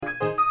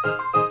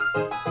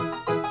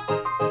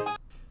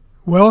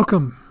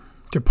Welcome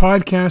to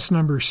podcast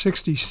number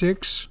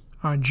 66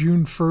 on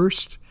June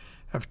 1st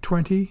of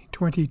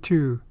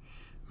 2022.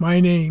 My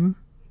name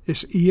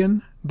is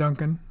Ian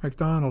Duncan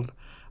MacDonald.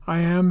 I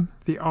am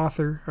the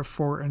author of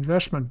 4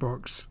 investment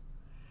books.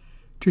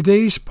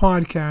 Today's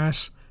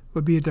podcast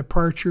will be a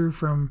departure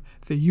from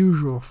the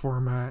usual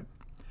format.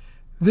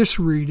 This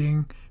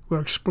reading will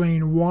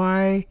explain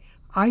why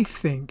I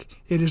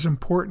think it is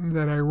important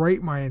that I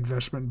write my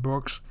investment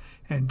books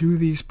and do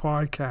these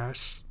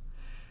podcasts.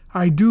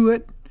 I do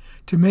it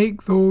to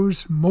make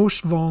those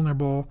most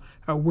vulnerable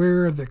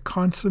aware of the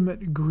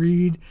consummate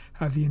greed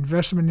of the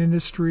investment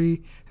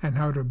industry and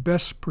how to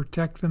best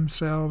protect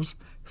themselves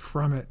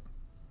from it.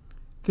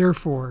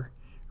 Therefore,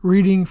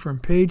 reading from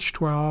page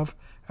 12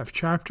 of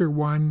chapter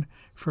 1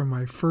 from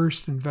my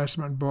first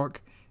investment book,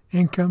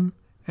 Income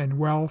and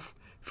Wealth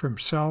from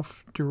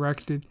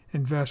Self-Directed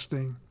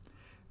Investing.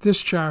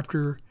 This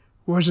chapter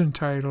was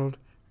entitled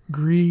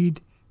Greed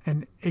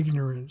and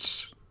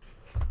Ignorance.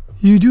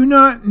 You do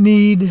not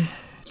need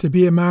to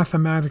be a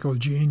mathematical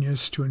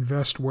genius to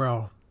invest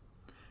well,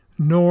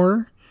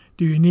 nor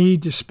do you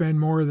need to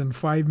spend more than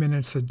 5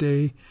 minutes a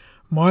day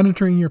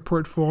monitoring your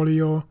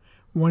portfolio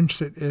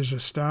once it is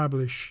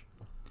established.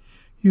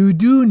 You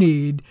do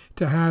need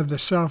to have the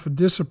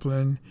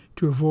self-discipline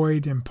to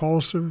avoid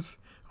impulsive,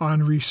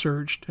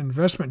 unresearched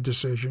investment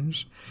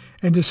decisions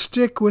and to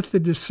stick with the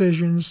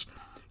decisions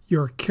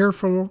your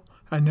careful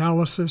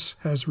analysis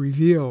has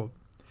revealed.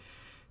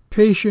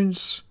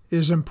 Patience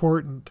is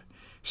important.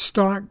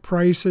 Stock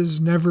prices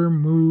never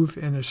move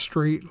in a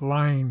straight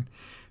line.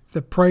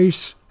 The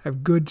price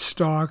of good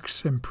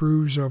stocks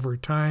improves over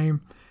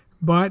time,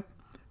 but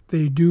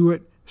they do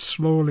it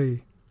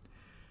slowly.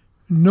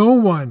 No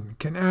one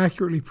can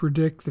accurately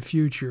predict the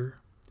future.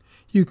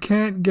 You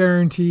can't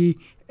guarantee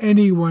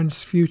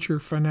anyone's future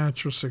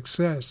financial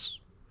success.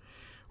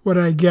 What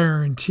I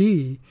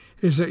guarantee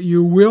is that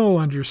you will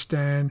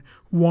understand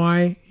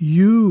why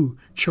you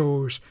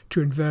chose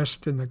to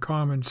invest in the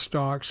common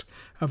stocks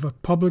of a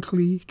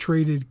publicly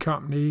traded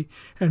company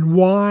and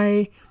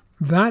why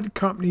that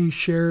company's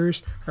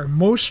shares are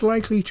most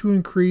likely to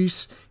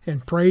increase in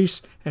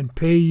price and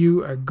pay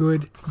you a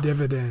good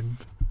dividend.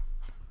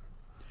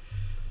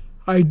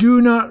 I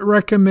do not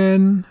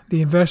recommend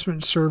the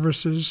investment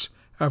services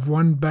of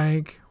one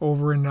bank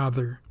over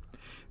another.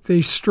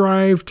 They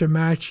strive to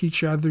match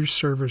each other's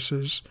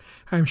services.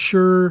 I'm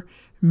sure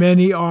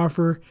many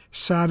offer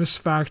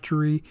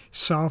satisfactory,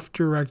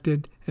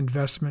 self-directed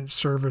investment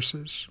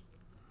services.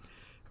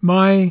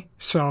 My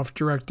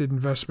self-directed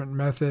investment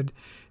method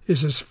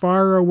is as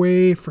far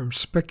away from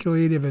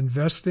speculative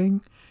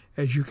investing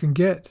as you can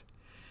get.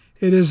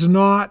 It is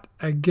not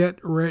a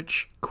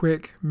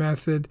get-rich-quick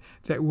method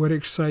that would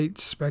excite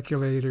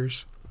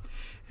speculators.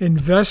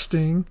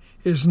 Investing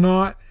is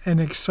not an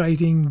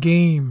exciting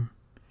game.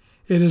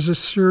 It is a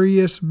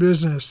serious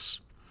business.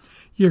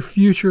 Your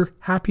future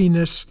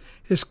happiness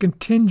is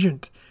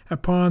contingent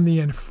upon the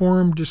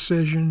informed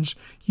decisions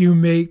you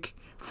make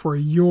for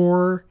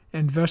your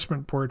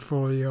investment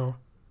portfolio.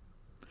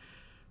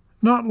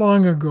 Not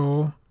long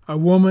ago, a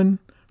woman,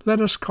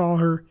 let us call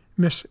her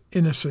Miss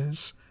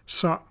Innocence,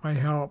 sought my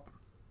help.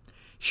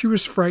 She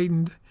was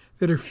frightened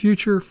that her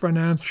future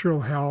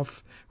financial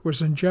health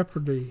was in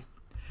jeopardy.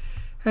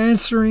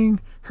 Answering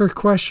her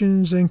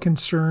questions and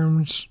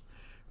concerns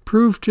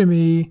proved to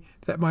me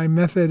that my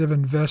method of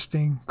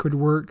investing could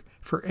work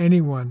for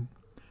anyone,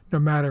 no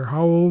matter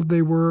how old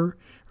they were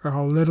or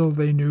how little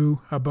they knew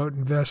about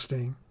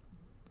investing.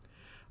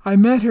 I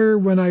met her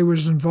when I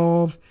was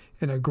involved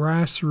in a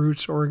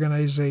grassroots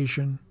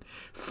organization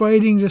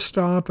fighting to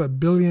stop a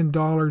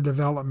billion-dollar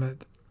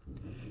development.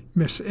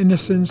 Miss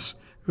Innocence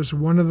was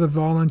one of the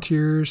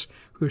volunteers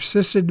who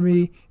assisted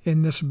me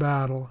in this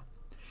battle.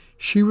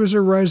 She was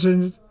a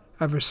resident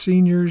of a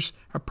seniors'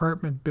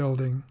 apartment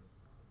building.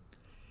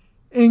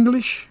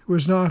 English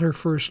was not her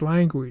first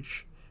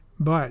language,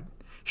 but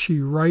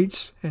she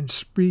writes and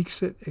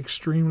speaks it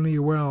extremely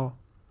well.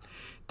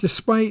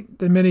 Despite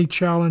the many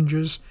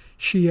challenges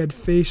she had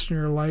faced in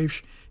her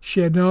life,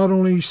 she had not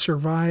only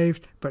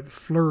survived but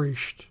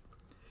flourished.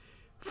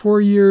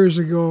 4 years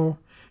ago,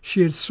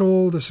 she had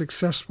sold a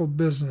successful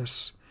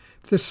business.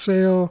 This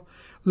sale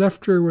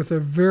left her with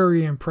a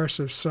very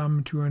impressive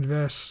sum to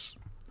invest.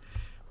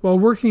 While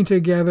working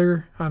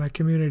together on a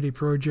community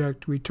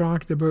project, we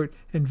talked about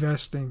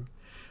investing.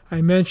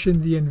 I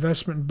mentioned the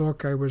investment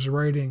book I was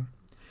writing.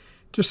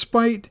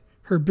 Despite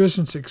her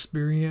business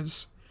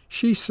experience,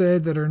 she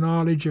said that her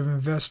knowledge of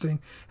investing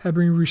had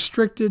been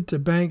restricted to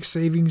bank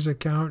savings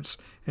accounts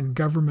and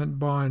government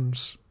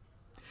bonds.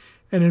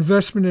 An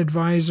investment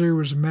advisor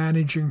was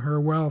managing her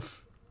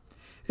wealth.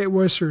 It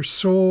was her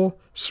sole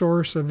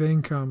source of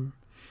income.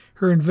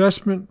 Her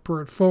investment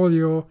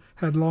portfolio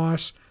had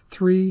lost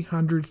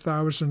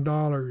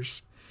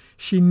 $300,000.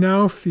 She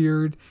now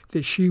feared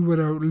that she would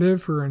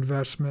outlive her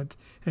investment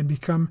and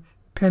become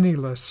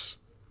penniless.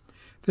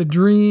 The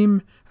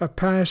dream of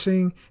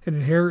passing an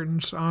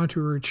inheritance on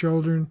to her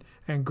children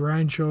and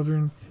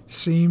grandchildren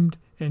seemed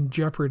in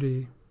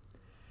jeopardy.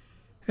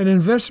 An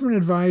investment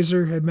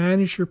advisor had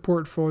managed her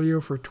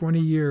portfolio for 20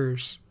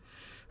 years.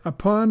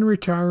 Upon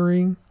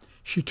retiring,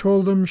 she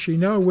told him she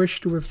now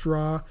wished to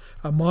withdraw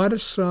a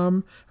modest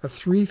sum of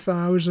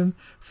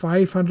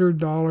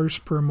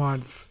 $3,500 per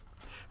month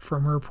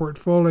from her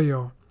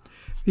portfolio.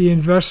 The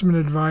investment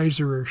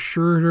advisor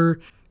assured her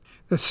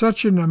that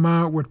such an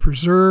amount would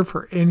preserve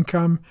her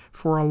income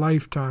for a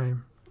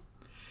lifetime.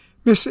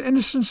 Miss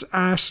Innocence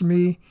asked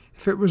me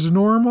if it was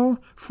normal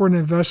for an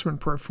investment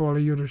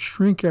portfolio to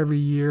shrink every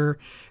year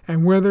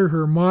and whether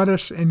her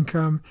modest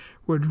income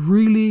would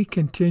really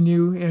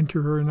continue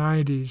into her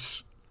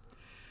 90s.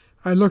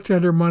 I looked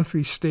at her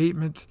monthly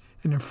statement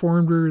and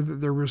informed her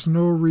that there was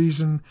no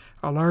reason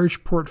a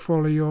large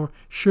portfolio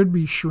should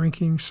be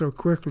shrinking so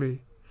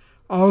quickly.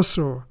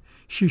 Also,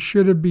 she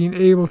should have been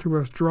able to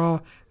withdraw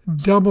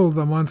double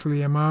the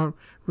monthly amount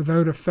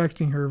without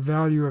affecting her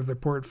value of the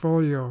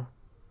portfolio.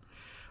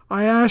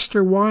 I asked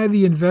her why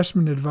the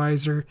investment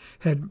advisor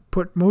had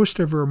put most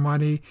of her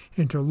money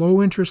into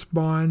low-interest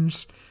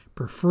bonds,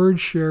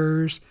 preferred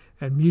shares,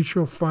 and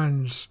mutual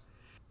funds.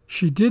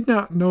 She did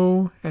not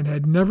know and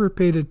had never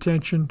paid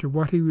attention to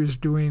what he was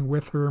doing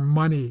with her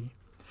money.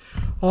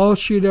 All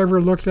she had ever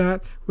looked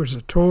at was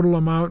the total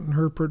amount in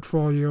her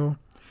portfolio.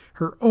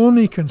 Her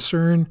only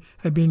concern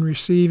had been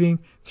receiving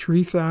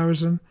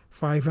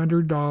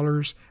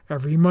 $3,500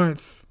 every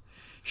month.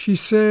 She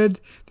said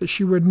that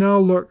she would now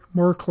look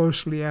more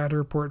closely at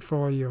her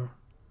portfolio.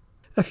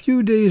 A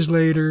few days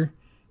later,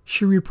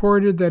 she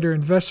reported that her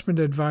investment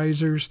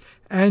advisor's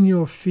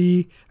annual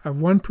fee of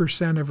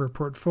 1% of her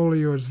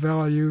portfolio's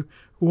value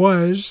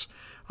was,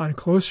 on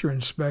closer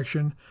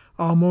inspection,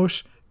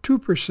 almost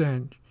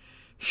 2%.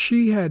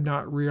 She had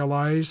not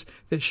realized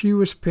that she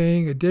was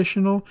paying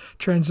additional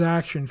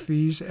transaction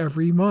fees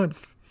every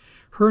month.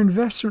 Her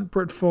investment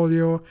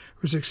portfolio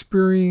was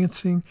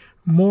experiencing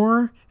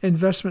more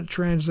investment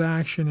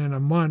transaction in a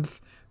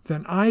month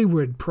than I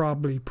would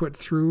probably put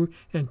through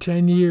in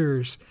 10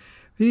 years.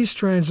 These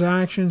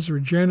transactions were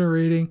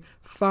generating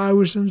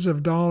thousands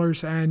of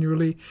dollars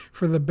annually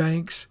for the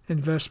bank's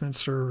investment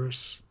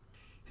service.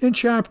 In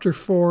Chapter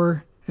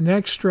 4, an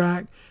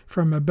extract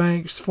from a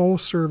bank's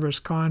full-service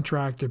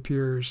contract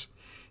appears.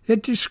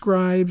 It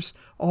describes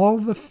all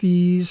the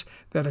fees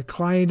that a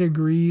client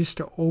agrees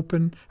to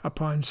open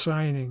upon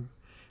signing.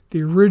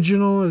 The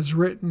original is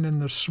written in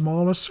the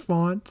smallest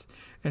font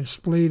and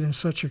displayed in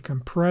such a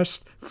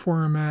compressed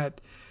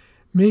format,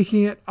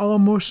 making it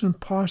almost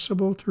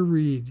impossible to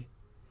read.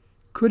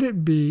 Could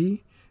it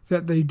be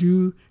that they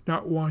do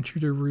not want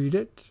you to read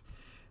it?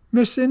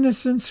 Miss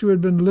Innocence, who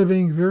had been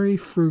living very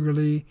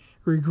frugally,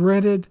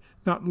 regretted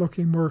not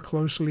looking more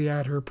closely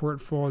at her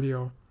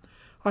portfolio.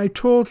 I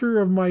told her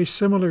of my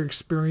similar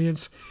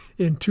experience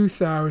in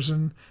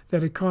 2000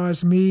 that had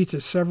caused me to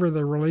sever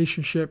the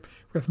relationship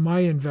with my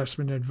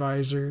investment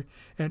advisor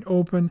and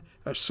open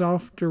a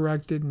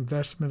self-directed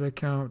investment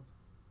account.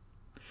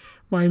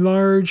 My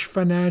large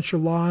financial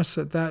loss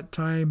at that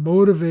time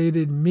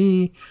motivated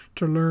me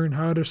to learn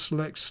how to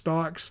select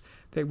stocks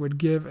that would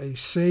give a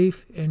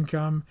safe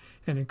income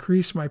and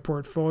increase my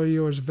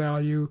portfolio's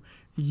value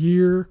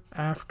year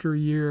after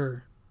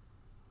year.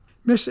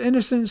 Miss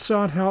Innocence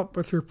sought help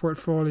with her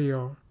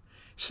portfolio.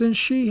 Since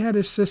she had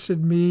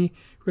assisted me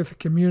with a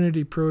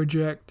community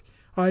project,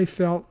 I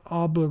felt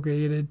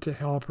obligated to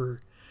help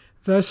her.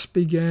 Thus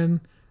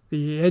began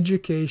the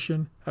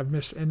education of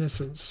Miss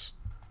Innocence.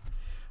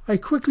 I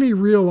quickly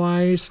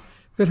realized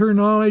that her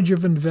knowledge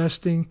of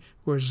investing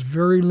was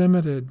very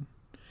limited.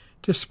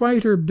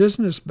 Despite her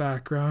business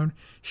background,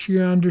 she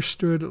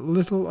understood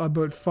little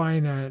about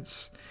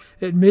finance.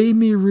 It made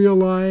me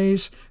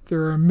realize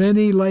there are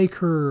many like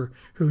her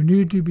who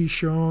need to be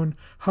shown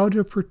how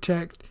to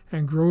protect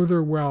and grow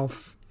their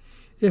wealth.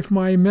 If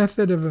my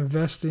method of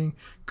investing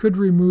could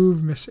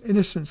remove Miss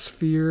Innocence's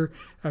fear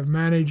of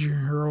managing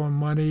her own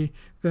money,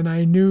 then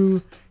I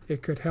knew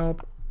it could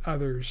help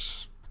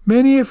others.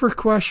 Many of her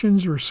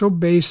questions were so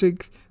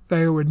basic that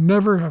I would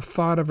never have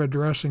thought of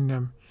addressing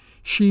them.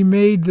 She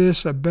made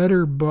this a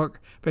better book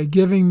by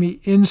giving me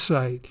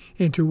insight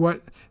into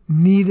what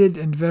needed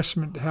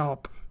investment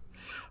help.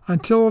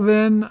 Until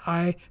then,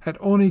 I had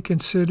only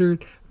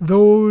considered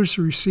those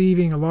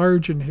receiving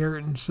large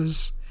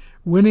inheritances,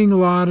 winning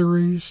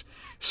lotteries,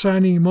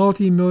 signing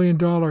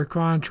multi-million-dollar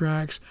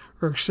contracts,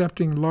 or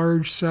accepting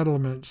large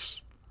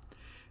settlements.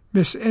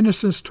 Miss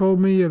Innocence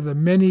told me of the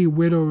many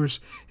widows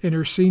in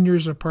her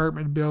seniors'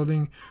 apartment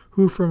building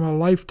who, from a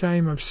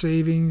lifetime of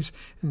savings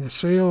and the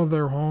sale of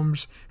their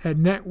homes, had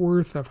net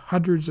worth of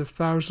hundreds of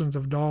thousands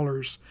of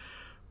dollars.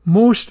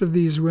 Most of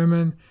these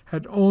women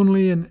had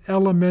only an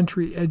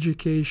elementary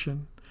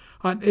education.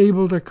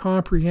 Unable to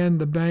comprehend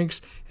the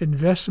bank's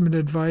investment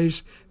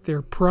advice,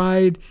 their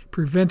pride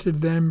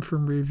prevented them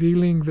from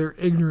revealing their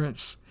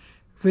ignorance.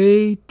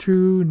 They,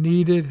 too,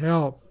 needed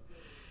help.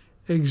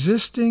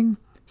 Existing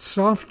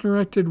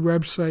self-directed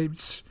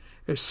websites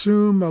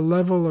assume a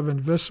level of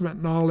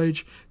investment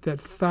knowledge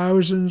that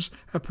thousands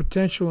of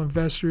potential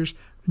investors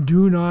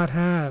do not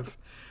have.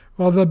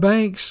 While the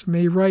banks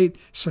may write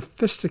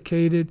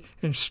sophisticated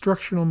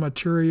instructional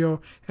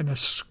material in a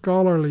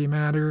scholarly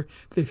manner,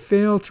 they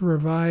fail to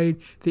provide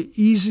the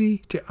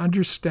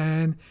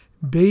easy-to-understand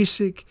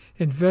basic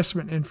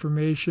investment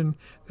information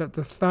that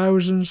the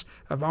thousands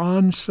of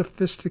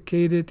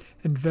unsophisticated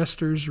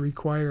investors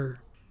require.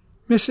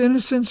 Miss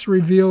Innocence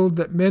revealed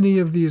that many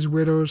of these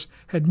widows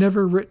had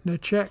never written a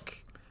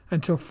check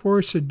until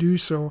forced to do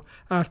so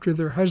after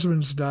their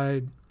husbands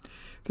died.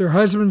 Their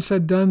husbands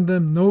had done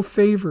them no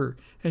favor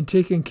in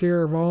taking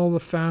care of all the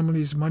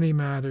family's money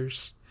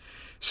matters.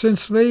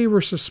 Since they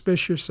were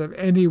suspicious of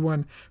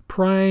anyone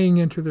prying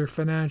into their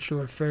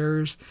financial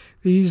affairs,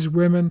 these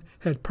women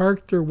had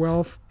parked their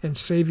wealth in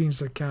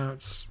savings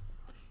accounts.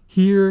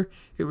 Here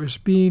it was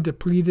being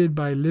depleted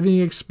by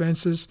living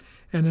expenses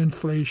and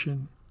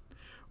inflation.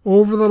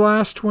 Over the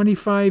last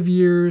 25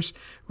 years,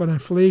 when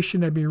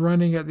inflation had been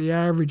running at the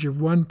average of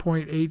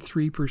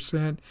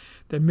 1.83%,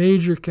 the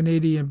major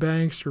Canadian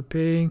banks were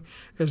paying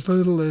as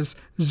little as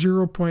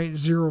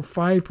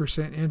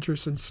 0.05%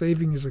 interest in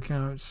savings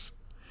accounts.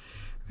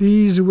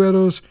 These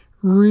widows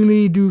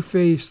really do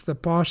face the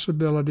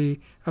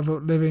possibility of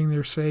outliving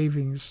their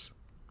savings.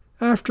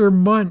 After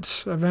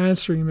months of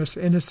answering Miss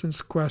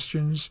Innocent's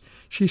questions,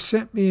 she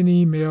sent me an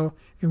email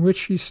in which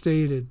she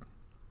stated,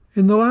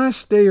 "In the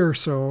last day or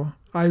so,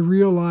 I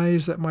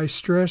realize that my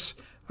stress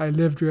I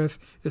lived with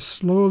is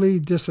slowly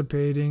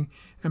dissipating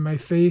and my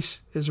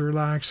face is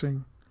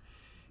relaxing.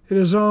 It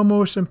is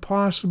almost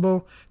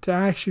impossible to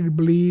actually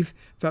believe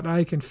that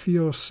I can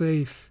feel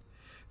safe,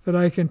 that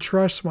I can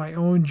trust my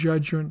own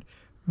judgment,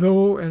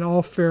 though in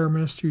all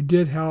fairness you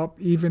did help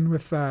even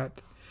with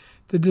that.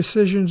 The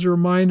decisions were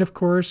mine, of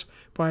course,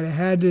 but I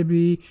had to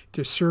be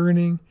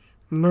discerning,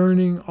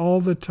 learning all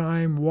the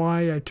time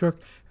why I took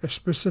a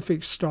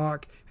specific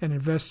stock and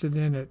invested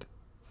in it.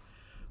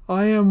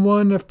 I am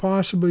one of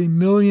possibly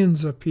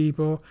millions of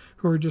people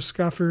who are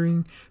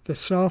discovering the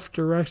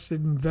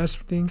self-directed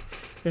investing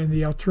and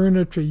the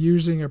alternative to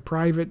using a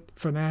private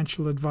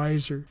financial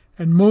advisor.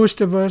 And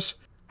most of us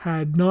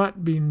had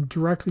not been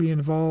directly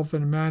involved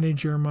in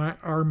managing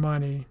our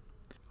money.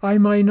 I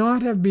might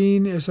not have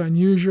been as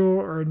unusual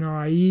or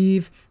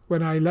naive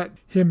when I let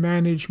him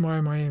manage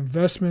my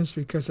investments,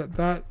 because at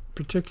that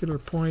particular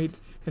point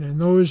and in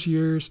those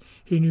years,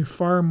 he knew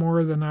far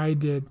more than I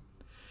did.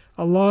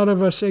 A lot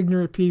of us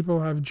ignorant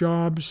people have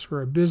jobs who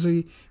are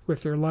busy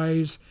with their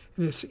lives,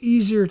 and it's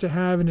easier to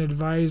have an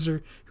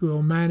advisor who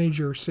will manage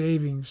your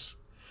savings.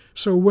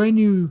 So when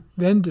you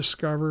then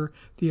discover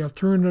the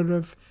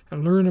alternative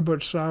and learn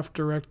about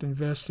self-direct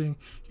investing,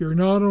 you're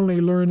not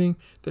only learning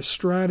the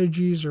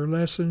strategies or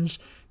lessons,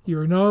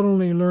 you're not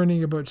only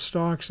learning about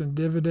stocks and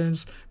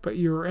dividends, but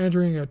you're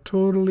entering a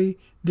totally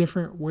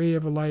different way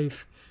of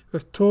life.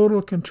 With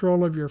total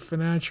control of your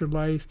financial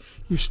life,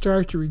 you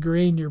start to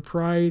regain your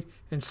pride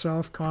and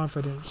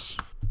self-confidence.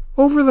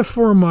 Over the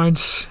 4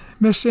 months,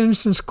 Miss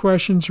Innocent's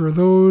questions were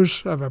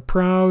those of a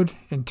proud,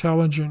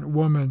 intelligent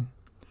woman.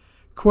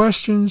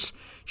 Questions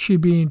she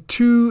being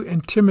too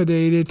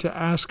intimidated to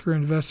ask her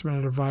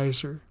investment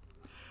advisor.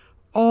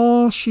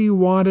 All she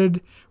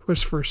wanted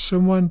was for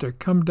someone to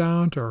come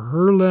down to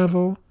her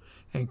level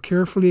and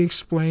carefully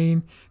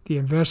explain the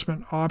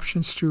investment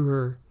options to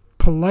her.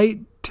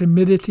 Polite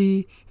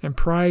timidity and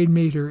pride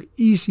made her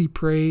easy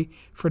prey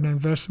for an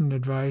investment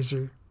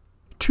advisor.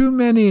 Too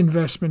many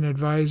investment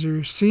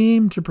advisors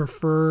seem to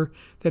prefer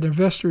that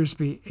investors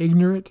be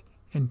ignorant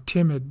and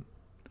timid.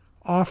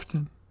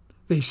 Often,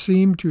 they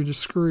seem to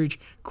discourage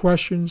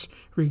questions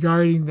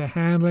regarding the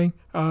handling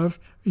of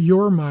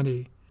your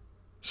money.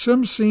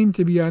 Some seem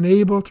to be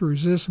unable to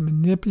resist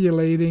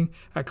manipulating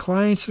a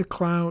client's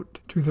account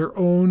to their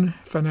own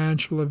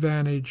financial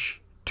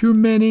advantage. Too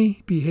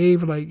many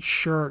behave like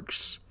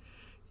sharks.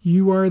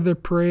 You are the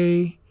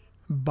prey.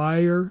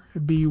 Buyer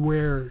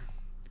beware.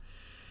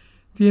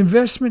 The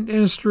investment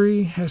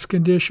industry has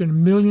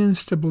conditioned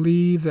millions to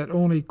believe that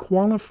only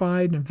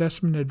qualified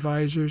investment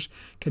advisors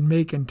can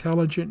make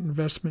intelligent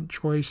investment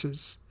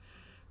choices.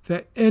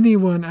 That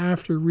anyone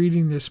after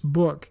reading this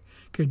book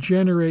could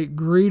generate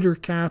greater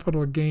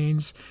capital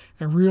gains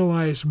and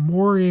realize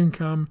more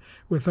income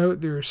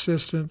without their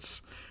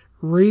assistance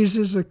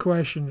raises a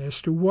question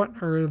as to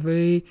what are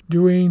they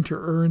doing to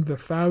earn the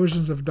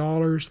thousands of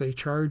dollars they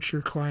charge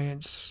their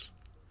clients.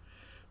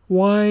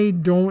 Why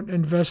don't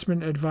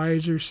investment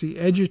advisors see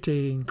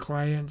educating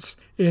clients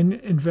in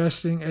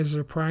investing as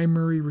their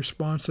primary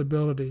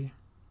responsibility?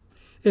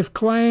 If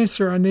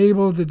clients are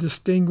unable to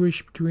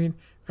distinguish between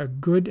a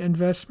good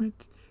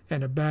investment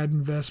and a bad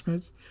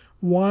investment,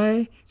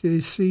 why do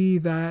they see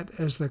that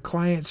as the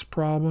client's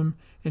problem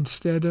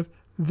instead of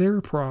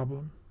their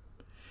problem?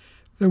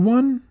 The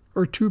 1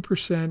 or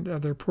 2%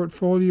 of their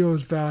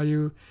portfolio's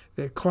value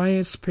that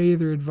clients pay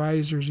their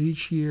advisors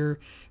each year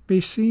may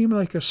seem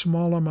like a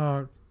small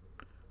amount.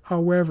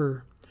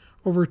 However,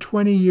 over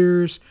 20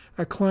 years,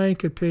 a client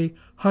could pay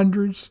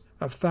hundreds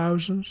of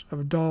thousands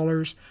of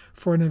dollars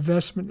for an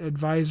investment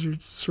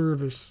advisor's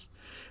service.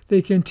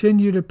 They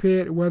continue to pay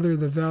it whether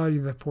the value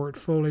of the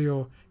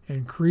portfolio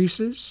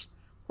increases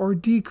or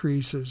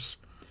decreases.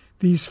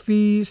 These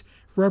fees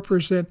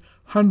represent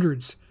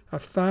hundreds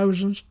of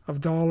thousands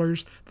of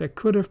dollars that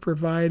could have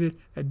provided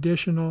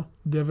additional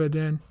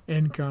dividend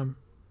income.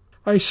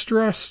 I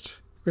stressed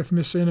with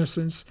Miss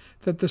Innocence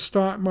that the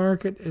stock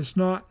market is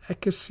not a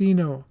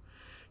casino.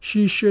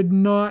 She should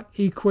not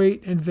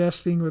equate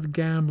investing with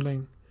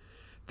gambling.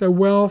 The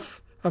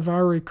wealth of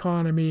our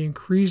economy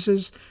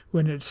increases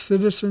when its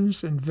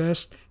citizens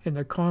invest in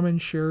the common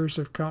shares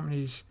of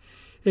companies.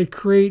 It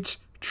creates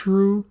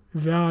true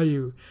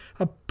value.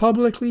 A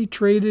publicly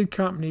traded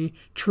company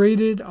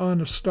traded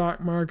on a stock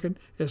market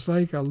is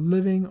like a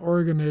living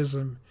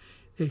organism.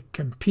 It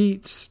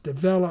competes,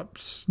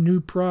 develops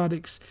new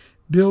products,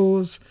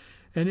 builds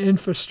an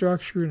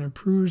infrastructure, and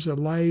improves the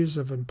lives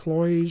of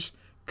employees,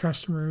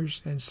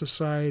 customers, and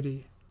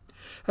society.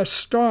 A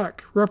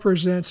stock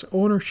represents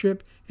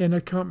ownership in a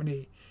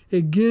company.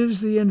 It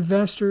gives the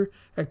investor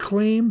a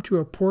claim to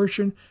a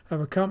portion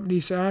of a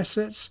company's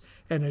assets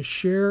and a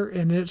share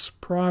in its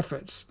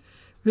profits.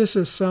 This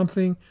is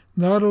something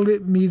not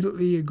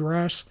immediately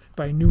grasped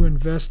by new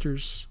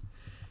investors.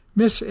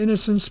 Miss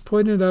Innocence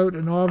pointed out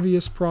an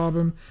obvious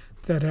problem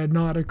that had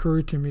not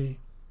occurred to me.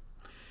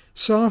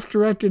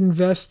 Self-directed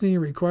investing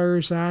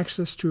requires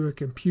access to a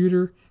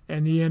computer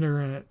and the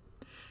internet.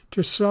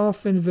 To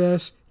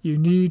self-invest, you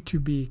need to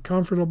be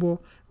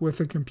comfortable with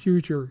a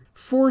computer.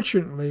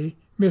 Fortunately,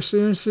 Miss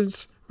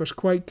Innocence was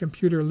quite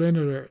computer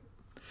literate.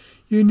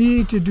 You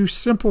need to do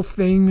simple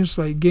things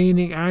like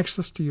gaining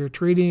access to your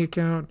trading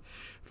account,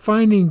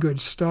 finding good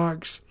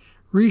stocks,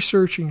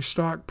 researching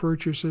stock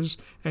purchases,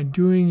 and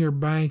doing your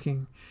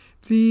banking.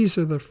 These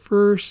are the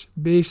first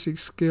basic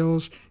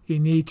skills you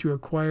need to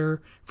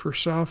acquire for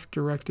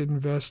self-directed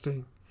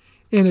investing.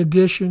 In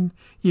addition,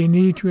 you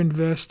need to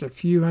invest a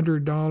few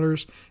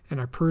 $100s in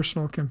a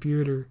personal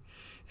computer.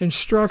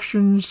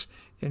 Instructions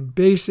and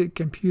basic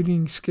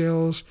computing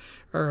skills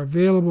are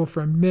available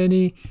from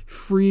many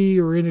free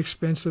or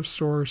inexpensive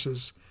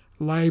sources.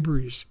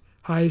 Libraries,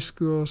 high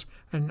schools,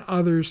 and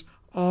others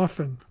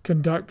often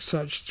conduct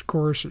such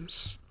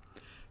courses.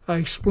 I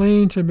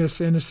explained to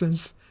Miss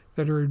Innocence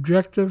that her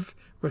objective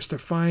was to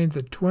find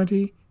the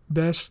 20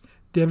 best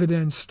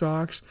dividend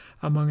stocks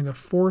among the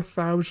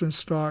 4,000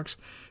 stocks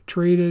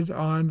traded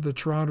on the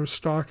Toronto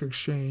Stock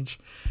Exchange.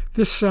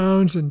 This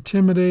sounds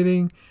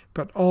intimidating,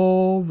 but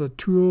all the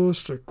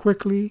tools to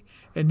quickly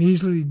and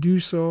easily do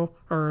so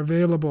are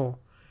available,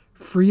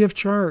 free of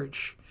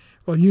charge.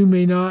 While you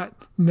may not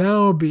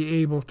now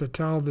be able to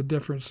tell the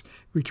difference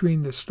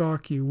between the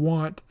stock you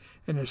want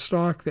and a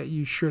stock that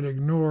you should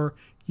ignore,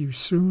 you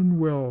soon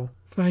will.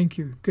 Thank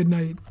you. Good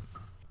night.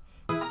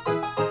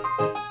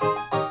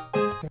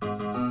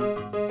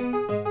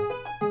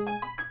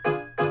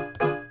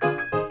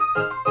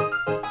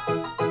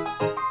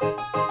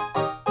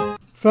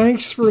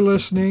 Thanks for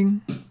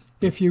listening.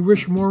 If you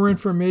wish more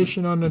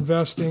information on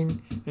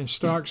investing and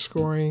stock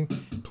scoring,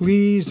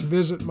 please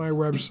visit my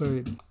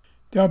website,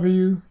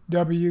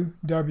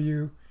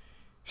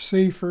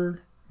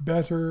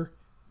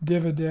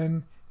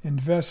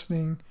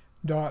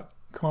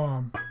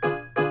 www.saferbetterdividendinvesting.com.